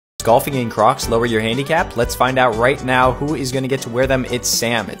Golfing in Crocs, lower your handicap. Let's find out right now who is going to get to wear them. It's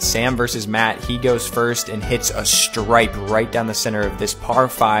Sam. It's Sam versus Matt. He goes first and hits a stripe right down the center of this par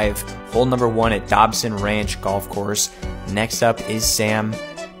 5, hole number 1 at Dobson Ranch Golf Course. Next up is Sam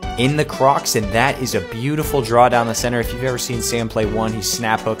in the Crocs, and that is a beautiful draw down the center. If you've ever seen Sam play one, he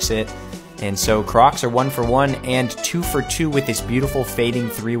snap hooks it. And so Crocs are 1 for 1 and 2 for 2 with this beautiful fading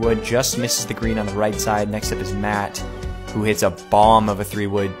 3-wood. Just misses the green on the right side. Next up is Matt, who hits a bomb of a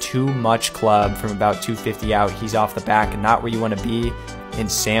 3-wood. Too much club from about 250 out. He's off the back and not where you want to be.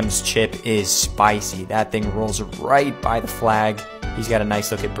 And Sam's chip is spicy. That thing rolls right by the flag. He's got a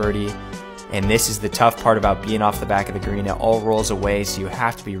nice look at birdie. And this is the tough part about being off the back of the green. It all rolls away, so you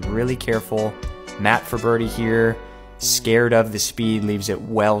have to be really careful. Matt for birdie here. Scared of the speed, leaves it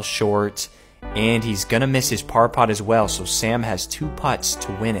well short. And he's going to miss his par putt as well, so Sam has 2 putts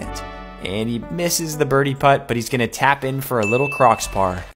to win it. And he misses the birdie putt, but he's going to tap in for a little Crocs par.